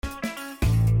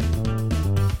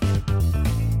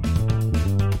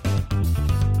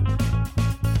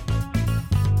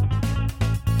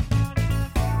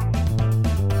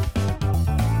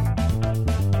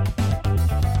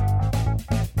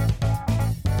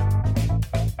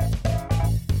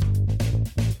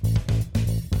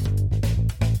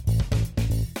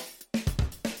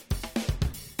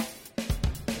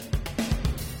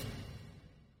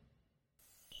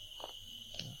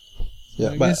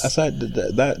Yeah, but aside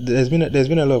that, there's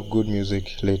been a lot of good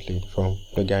music lately from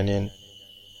the Ghanaian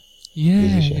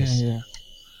musicians.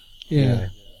 Yeah.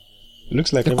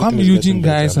 Looks like The everything Kwame is Eugene getting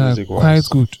better guys are music-wise.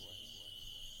 quite good.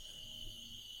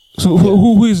 So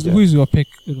who is your pick?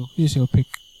 Who is your pick?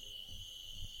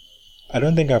 I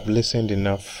don't think I've listened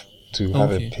enough to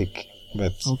have Okay. a pick,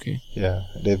 but Okay. yeah,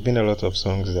 there've been a lot of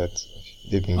songs that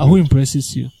they've been Who good.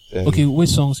 impresses you? And Okay, which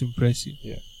songs impress you?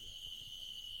 Yeah.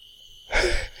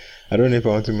 I don't know if I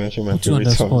want to mention my Put you on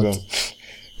favorite the songs spot.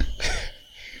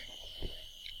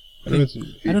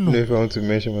 I don't know if I want to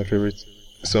mention my favorite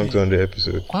songs on the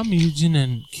episode. Kwame Eugene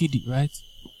and Kiddy, right?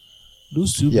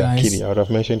 Those two Yeah, guys. Kiddy. I would have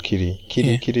mentioned Kiddy.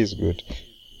 Kiddy is good.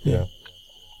 Yeah.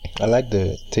 I like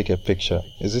the Take a Picture.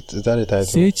 Is that the title?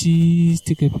 Say cheese,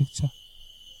 take a picture.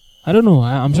 I don't know.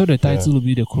 I'm sure the title will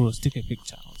be the chorus. Take a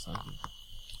picture or something.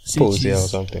 Say Pose, cheese. yeah, or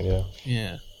something, yeah.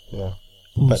 Yeah. Yeah.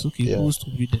 Pose, But, okay, yeah, Pose to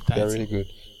be the title. They're really good.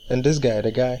 And this guy,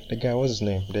 the guy, what's his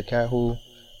name? The guy who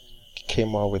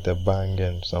came out with a bang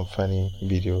and some funny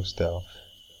video style.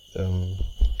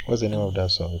 What's the name of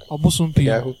that song? The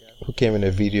guy who came in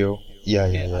a video. Yeah.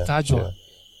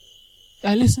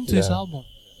 I listened to his album.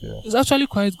 Yeah. It's actually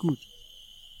quite good.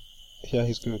 Yeah,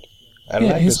 he's good. I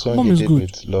like the song he did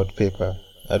with Lord Paper.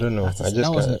 I don't know. I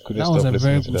just couldn't stop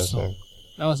listening to that song.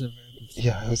 That was a very good song.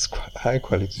 Yeah, it was high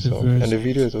quality song. And the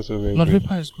video is also very Lord good.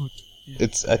 Paper is good. Yeah.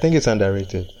 I think it's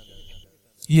underrated.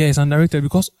 Yeah, it's underrated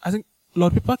because I think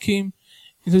Lord Paper came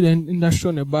into the industry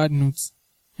on a bad note.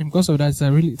 And because of that,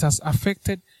 it has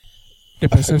affected the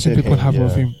perception people have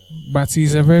of him. But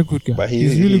he's a very good guy. But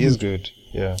he's really he is good.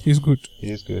 Yeah. He's good. He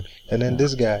is good. And then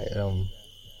this guy,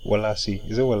 Walasi.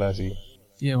 Is it Walasi?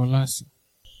 Yeah, Walasi.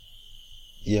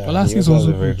 Yeah, Walasi is also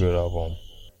also a very good album.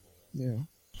 Yeah.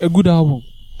 A good album.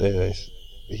 Yeah,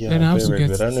 very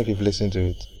good. I don't know if you've listened to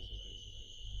it.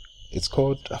 It's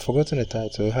called, I've forgotten the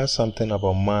title. It has something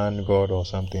about man, God, or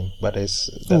something. But there's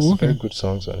very good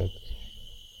songs on it.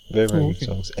 Very good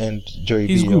songs. And Joey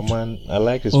B, your man, I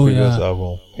like his previous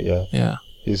album. Yeah.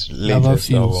 His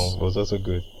latest album was also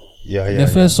good. Yeah. The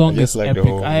first song is like epic.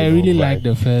 I really like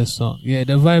the first song. Yeah,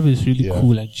 the vibe is really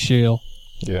cool and chill.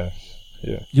 Yeah.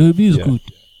 Joey B is good.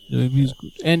 Joey B is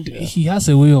good. And he has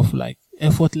a way of like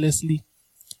effortlessly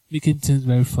making things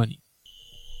very funny.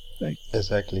 Like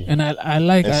exactly. And I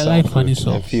like funny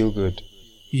songs. And feel good.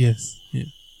 Yes.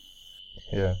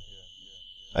 Yeah.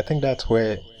 I think that's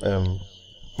where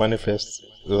Manifest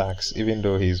lacks, even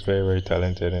though he's very, very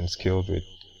talented and skilled with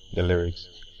the lyrics.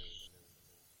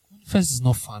 Manifest is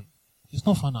not fun. It's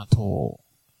not fun at all.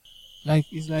 Like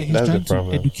he's trying to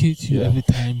educate you every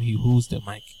time he holds the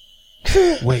mic.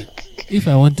 Wait, if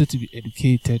I wanted to be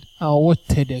educated, I'll watch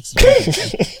TEDx.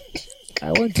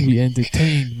 I want to be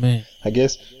entertained, man. I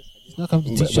guess it's not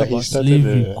coming to teach you about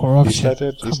slavery, corruption.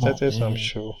 He started some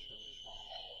show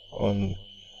on,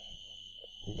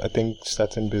 I think,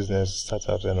 starting business,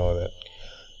 startups and all that.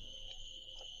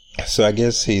 So I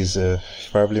guess he's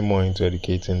probably more into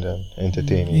educating than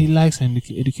entertaining. He likes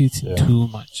educating too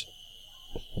much.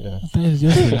 Yeah. Sometimes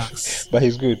just relax. But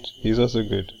he's good. He's also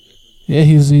good. Yeah,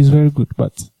 he's very good.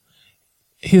 But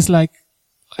he's like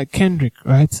Kendrick,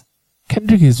 right?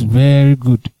 Kendrick is very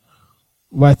good.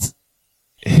 But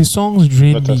his songs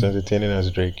drain me. Not as entertaining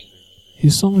as Drake.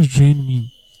 His songs drain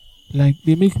me. Like,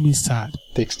 they make me sad.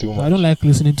 Takes too much. I don't like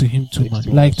listening to him too much.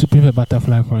 Like To Pimp a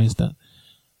Butterfly, for instance.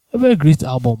 A very great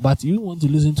album, but you don't want to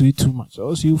listen to it too much, or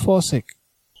else you fall sick.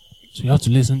 So you have to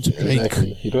listen to Drake.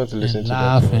 Exactly. You don't have to listen to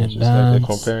laugh that too much. and It's dance. like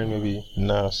they're comparing maybe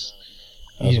Nas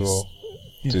as well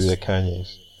to the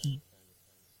Kanye's.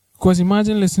 Because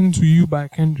imagine listening to You by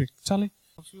Kendrick. Charlie.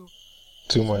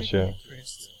 Too much, yeah.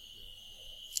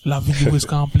 Loving you is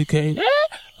complicated.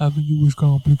 Loving you is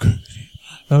complicated.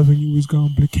 Loving you is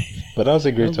complicated. But that was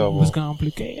a great album. It was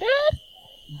complicated.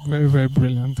 Very, very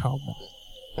brilliant album.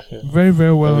 Very,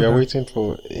 very well. We are waiting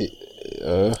for. He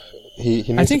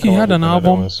I think he had an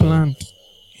album planned.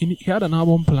 He had an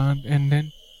album planned, and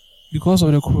then because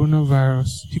of the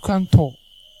coronavirus, he can't tour.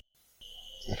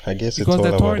 I guess because it's all the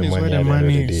about touring the is money where the at the end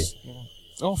money of the day. is.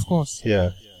 Of course.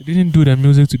 Yeah. He didn't do the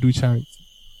music to do charity.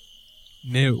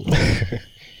 No.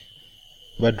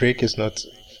 But Drake is not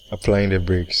applying the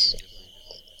brakes.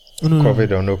 No.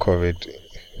 COVID or no COVID.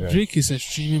 Yeah. Drake is a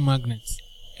streaming magnet.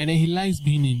 And then he likes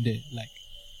being in the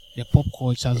pop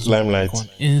culture zone, limelight, like on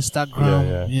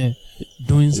Instagram,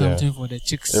 doing something for the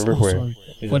chicks, everywhere,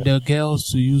 for the girls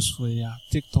to use for their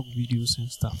TikTok videos and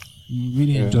stuff. He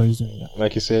really enjoys doing that.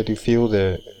 Like you said, you fill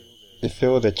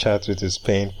the chat with his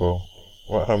pain for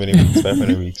how many weeks?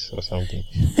 500 weeks or something.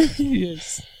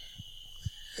 Yes.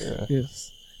 Yeah.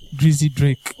 Yes. Drizzy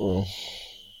Drake. Oh.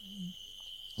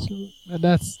 So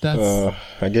that's.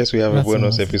 I guess we have a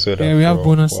bonus episode. Yeah, we have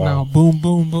bonus now. Boom,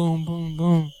 boom, boom, boom,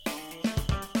 boom.